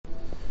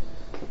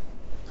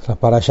La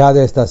parashá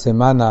de esta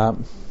semana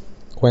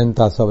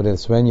cuenta sobre el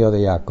sueño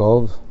de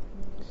Jacob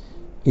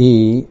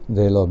y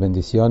de las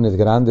bendiciones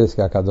grandes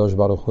que Akadosh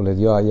Baruj Hu le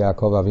dio a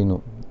Jacob Avinu.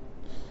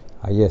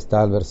 Ahí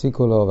está el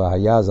versículo: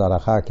 Vahaya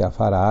zarajá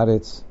keafar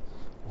haaretz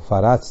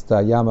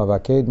ufaratzta yama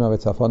vakedma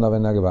betzafona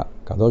benagba.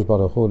 Akadosh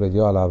Baruj Hu le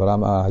dio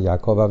a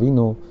Jacob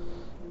Avinu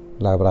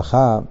la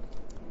brajá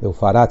de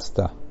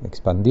ufaratzta,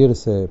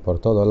 expandirse por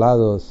todos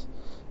lados,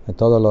 en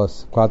todos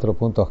los 4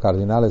 puntos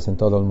cardinales en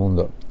todo el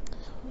mundo.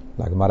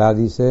 La Gemara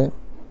dice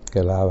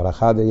que la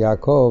brajá de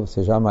Jacob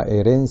se llama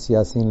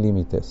herencia sin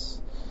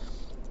límites.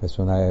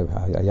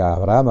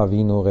 Abraham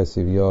Avinu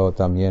recibió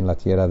también la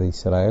tierra de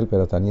Israel,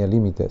 pero tenía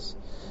límites.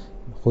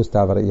 Justo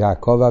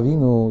Jacob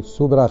Avinu,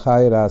 su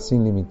brajá era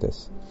sin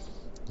límites.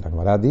 La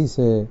Gemara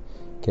dice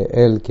que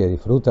el que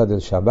disfruta del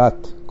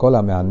Shabbat,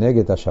 kola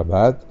me'aneget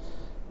Shabbat,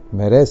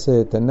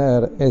 merece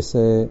tener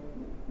esa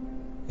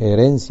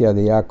herencia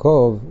de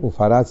Jacob,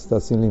 ufaratzta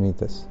sin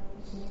límites.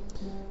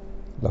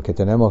 Lo que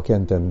tenemos que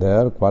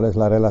entender, cuál es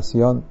la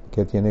relación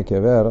que tiene que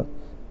ver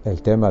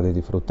el tema de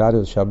disfrutar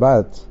el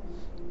Shabbat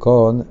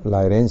con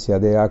la herencia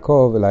de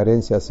Jacob, la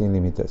herencia sin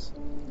límites.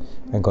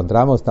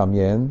 Encontramos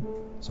también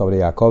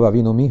sobre Jacob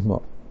Avinu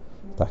mismo,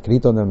 está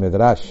escrito en el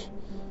Medrash,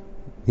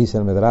 dice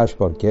el Medrash,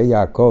 porque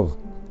Jacob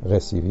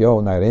recibió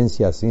una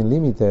herencia sin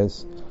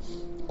límites,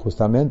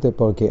 justamente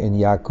porque en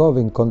Jacob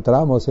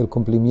encontramos el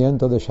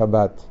cumplimiento de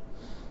Shabbat.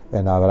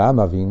 En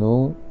Abraham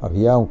Avinu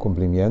había un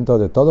cumplimiento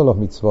de todos los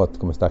mitzvot,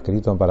 como está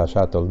escrito en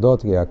Parashat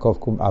Toldot, que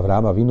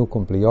Abraham Avinu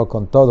cumplió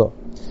con todos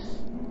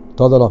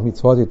los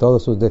mitzvot y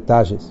todos sus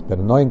detalles,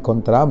 pero no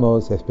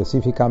encontramos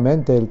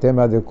específicamente el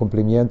tema del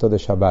cumplimiento de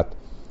Shabbat.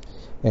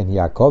 En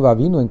Jacob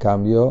Avinu, en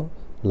cambio,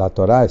 la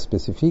Torah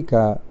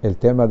especifica el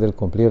tema del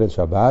cumplir el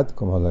Shabbat,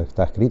 como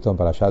está escrito en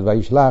Parashat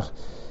Vaishlach,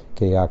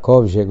 que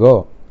Jacob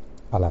llegó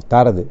a la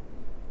tarde,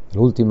 la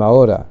última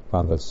hora,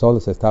 cuando el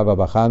sol se estaba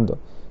bajando,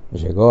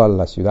 llegó a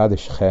la ciudad de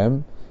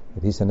Shechem, y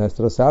dicen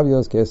nuestros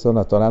sabios que eso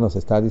la Torah nos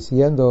está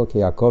diciendo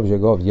que Jacob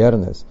llegó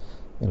viernes,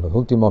 en los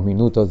últimos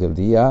minutos del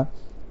día,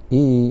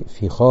 y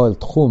fijó el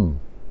Tchum,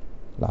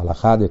 la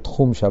halajá de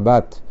Tchum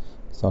Shabbat,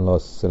 son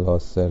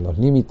los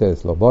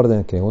límites, los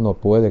bordes que uno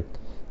puede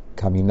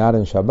caminar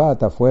en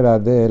Shabbat afuera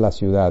de la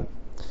ciudad.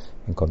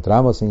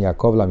 Encontramos en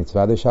Jacob la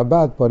mitzvah de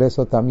Shabbat, por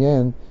eso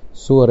también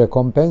su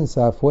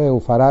recompensa fue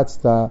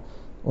ufaratzta,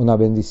 una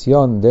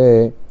bendición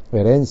de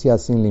herencia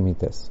sin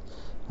límites.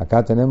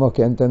 Acá tenemos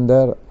que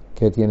entender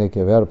qué tiene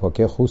que ver, por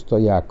qué justo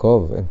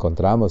Jacob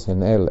encontramos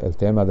en él el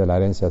tema de la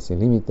herencia sin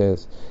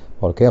límites,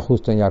 por qué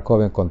justo en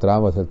Jacob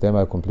encontramos el tema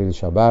de cumplir el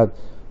Shabbat,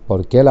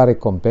 por qué la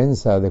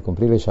recompensa de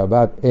cumplir el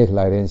Shabbat es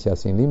la herencia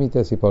sin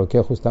límites y por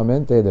qué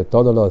justamente de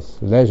todas las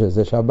leyes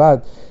de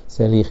Shabbat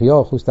se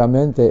eligió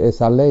justamente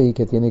esa ley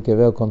que tiene que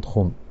ver con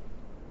Tchum.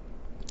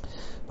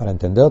 Para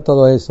entender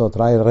todo eso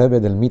trae el Rebbe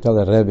del Mito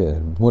del Rebbe,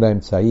 el Mura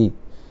Emtzai,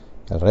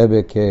 el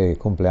Rebbe que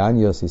cumple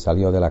años y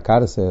salió de la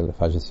cárcel,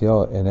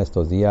 falleció en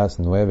estos días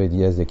 9 y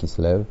 10 de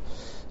Kislev.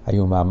 Hay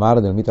un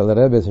mamar del Mito del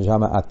Rebbe, se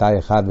llama Ata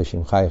Echad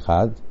Veshimcha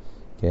Echad,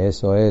 que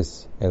eso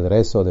es el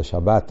rezo de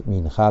Shabbat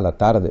Mincha a la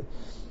tarde.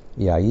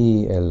 Y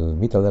ahí el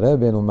Mito del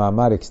Rebbe en un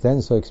mamar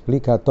extenso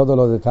explica todos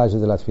los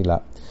detalles de la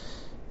tefilá.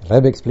 El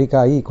Rebbe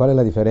explica ahí cuál es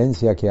la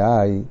diferencia que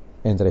hay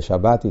entre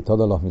Shabbat y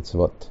todos los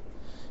mitzvot.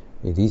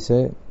 Y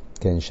dice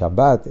que en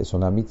Shabbat es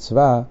una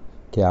mitzvah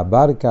que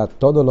abarca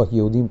todos los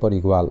Yehudim por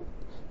igual.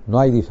 No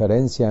hay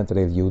diferencia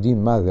entre el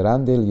Yehudim más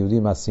grande y el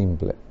Yehudim más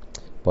simple.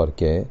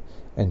 Porque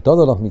en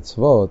todos los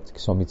mitzvot, que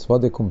son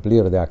mitzvot de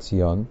cumplir, de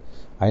acción,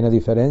 hay una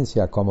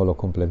diferencia como lo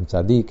cumple un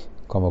tzadik,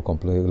 como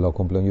lo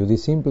cumple un Yehudí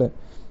simple.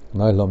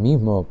 No es lo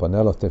mismo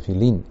poner los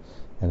tefilín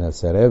en el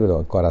cerebro,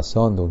 el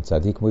corazón de un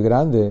tzadik muy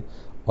grande,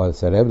 o el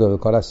cerebro del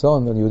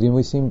corazón de un Yehudí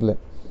muy simple.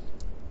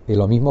 Y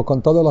lo mismo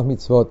con todos los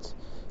mitzvot.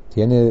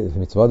 Tiene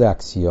mitzvot de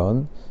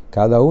acción,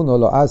 cada uno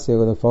lo hace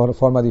de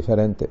forma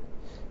diferente.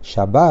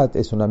 Shabbat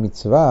es una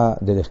mitzvah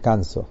de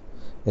descanso,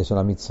 es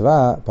una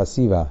mitzvah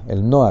pasiva,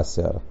 el no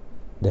hacer,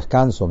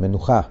 descanso,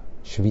 menujá,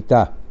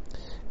 shvitá.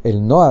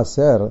 El no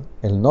hacer,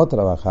 el no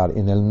trabajar,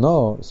 en el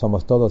no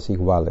somos todos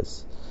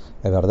iguales.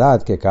 Es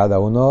verdad que cada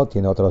uno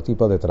tiene otro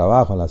tipo de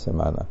trabajo en la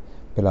semana,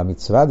 pero la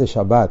mitzvah de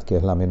Shabbat, que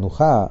es la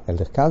menujá, el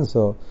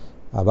descanso,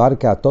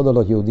 abarca a todos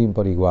los Yehudim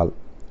por igual.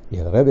 Y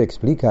el Rebbe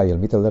explica, y el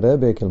Mito del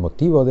Rebbe, que el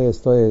motivo de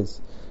esto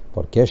es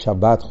por qué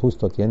Shabbat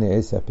justo tiene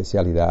esa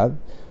especialidad,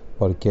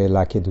 porque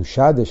la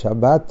Kedushá de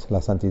Shabbat,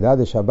 la santidad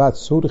de Shabbat,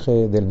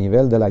 surge del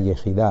nivel de la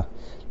Yehidá.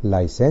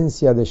 La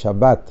esencia de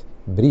Shabbat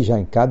brilla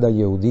en cada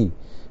Yehudí,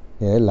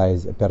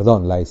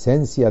 la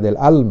esencia del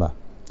alma,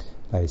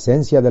 la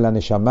esencia de la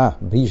Neshama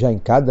brilla en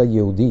cada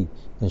Yehudí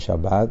en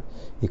Shabbat,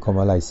 y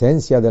como la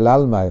esencia del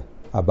alma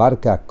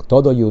abarca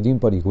todo Yehudí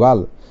por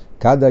igual,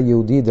 cada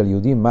Yehudí, del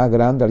Yehudí más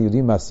grande al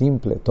Yehudí más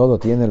simple, todo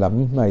tiene la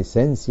misma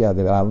esencia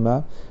del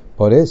alma,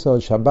 por eso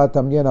el Shabbat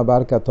también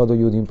abarca todo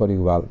Yehudí por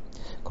igual.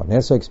 Con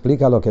eso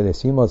explica lo que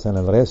decimos en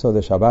el rezo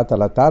de Shabbat a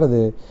la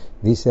tarde,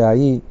 dice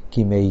ahí,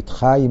 Ki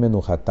meitcha y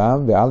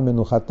menuchatam, ve'al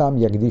menuchatam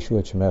yagdishu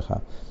et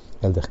shmecha.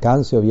 El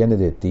descanso viene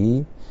de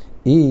ti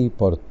y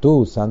por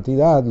tu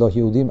santidad los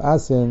Yehudim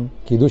hacen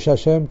Kiddush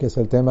Hashem, que es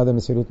el tema de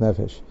Mesirut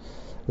Nefesh.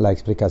 La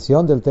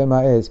explicación del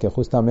tema es que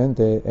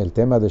justamente el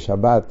tema de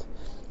Shabbat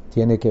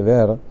tiene que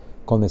ver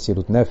con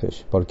Mesirut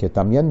Nefesh, porque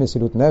también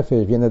Mesirut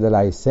Nefesh viene de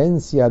la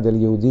esencia del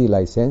Yehudi,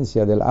 la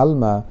esencia del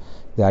alma.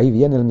 De ahí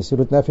viene el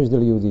Mesirut Nefesh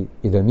del Yehudi,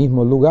 y del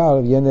mismo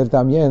lugar viene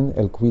también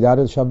el cuidar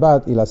el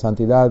Shabbat y la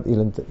santidad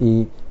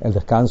y el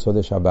descanso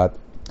de Shabbat.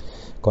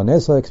 Con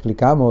eso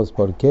explicamos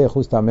por qué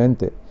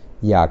justamente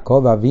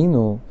Jacob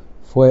Avinu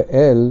fue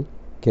él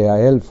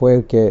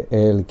fue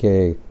el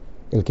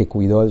que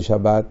cuidó el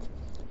Shabbat,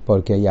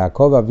 porque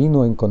Jacob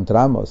Avinu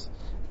encontramos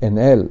en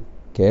él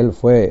que él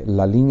fue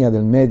la línea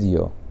del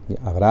medio.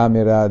 Abraham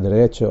era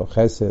derecho,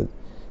 Chesed,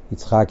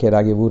 Yitzhak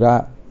era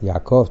Geburah,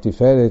 Jacob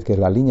Tiferet, que es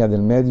la línea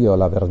del medio,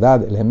 la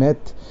verdad, el Emet,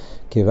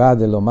 que va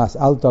de lo más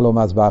alto a lo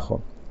más bajo.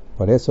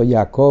 Por eso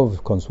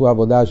Jacob con su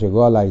abodá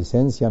llegó a la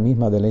esencia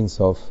misma del Ein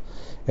Sof.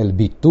 El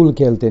bitul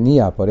que él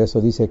tenía, por eso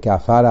dice que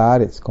afara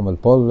aretz, como el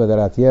polvo de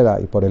la tierra,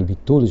 y por el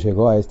bitul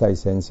llegó a esta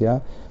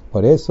esencia.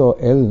 Por eso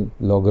él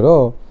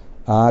logró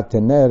a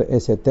tener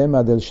ese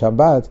tema del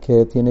Shabbat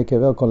que tiene que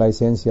ver con la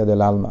esencia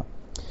del alma.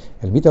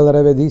 El Mital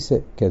Rebbe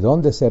dice que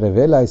donde se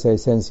revela esa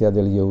esencia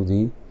del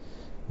Yehudi,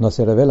 no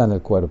se revela en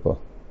el cuerpo,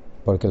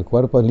 porque el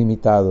cuerpo es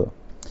limitado.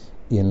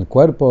 Y en el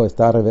cuerpo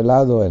está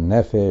revelado el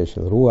Nefesh,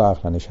 el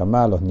Ruach, la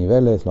Neshama, los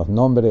niveles, los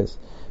nombres,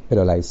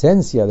 pero la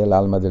esencia del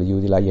alma del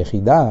Yehudi, la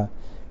Yehidah,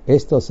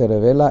 esto se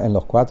revela en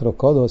los 4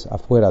 codos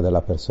afuera de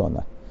la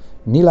persona.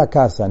 Ni la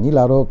casa, ni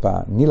la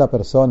ropa, ni la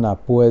persona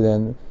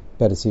pueden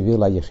percibir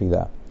la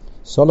Yehidah.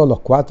 Solo los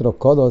 4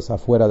 codos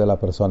afuera de la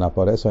persona.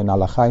 Por eso en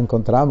Halajá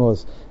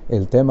encontramos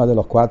el tema de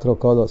los 4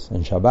 codos.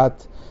 En Shabbat,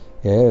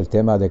 el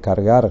tema de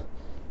cargar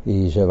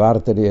y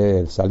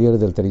salir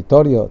del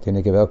territorio,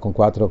 tiene que ver con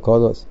 4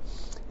 codos.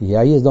 Y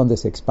ahí es donde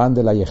se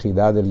expande la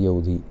Yehidah del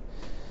Yehudi.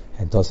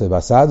 Entonces,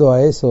 basado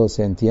a eso,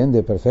 se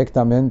entiende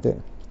perfectamente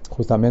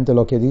justamente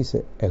lo que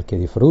dice, el que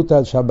disfruta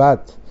el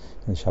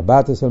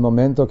Shabbat es el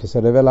momento que se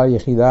revela la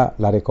Yehidah,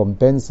 la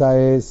recompensa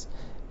es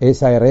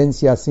esa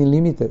herencia sin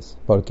límites,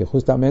 porque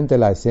justamente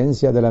la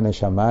esencia de la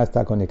Neshama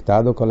está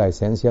conectado con la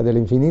esencia del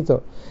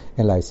infinito.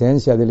 En la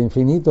esencia del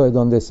infinito es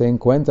donde se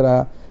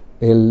encuentra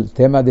el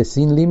tema de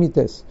sin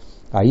límites.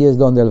 Ahí es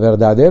donde el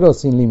verdadero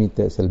sin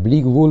límites, el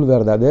Bli Gvul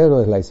verdadero,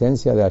 es la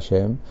esencia de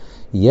Hashem,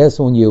 y es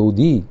un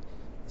Yehudi.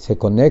 Se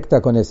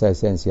conecta con esa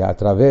esencia a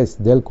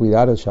través del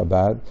cuidar el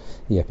Shabbat,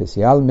 y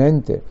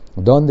especialmente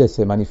donde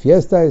se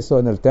manifiesta eso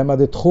en el tema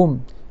de Tchum.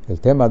 El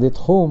tema de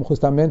Tchum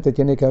justamente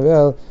tiene que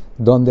ver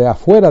donde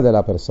afuera de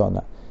la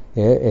persona,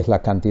 es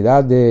la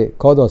cantidad de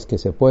codos que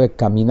se puede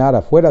caminar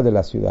afuera de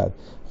la ciudad.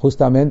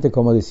 Justamente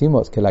como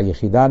decimos que la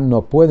Yehidah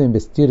no puede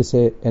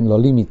investirse en lo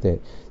límite,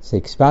 se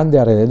expande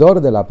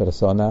alrededor de la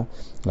persona.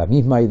 La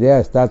misma idea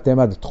está el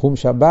tema de Tchum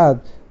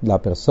Shabbat.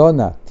 La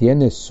persona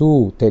tiene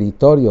su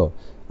territorio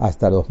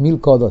hasta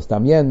 2000 codos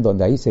también,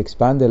 donde ahí se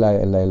expande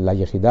la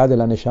Yehidah de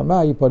la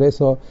Neshama, y por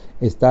eso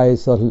está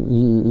esas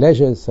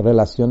leyes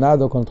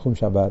relacionadas con Tchum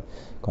Shabbat.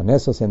 Con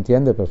eso se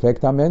entiende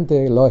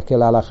perfectamente lo es que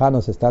la Halajá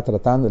nos está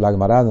tratando, la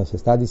Gemara nos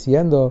está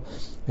diciendo,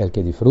 el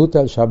que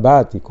disfruta el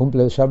Shabbat y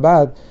cumple el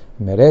Shabbat,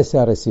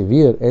 merece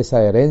recibir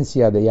esa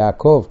herencia de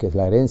Jacob, que es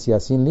la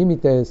herencia sin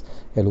límites,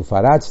 el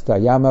Ufarachta,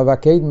 Yama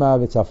Vakeidma,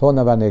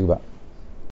 Betzafona Vanegba.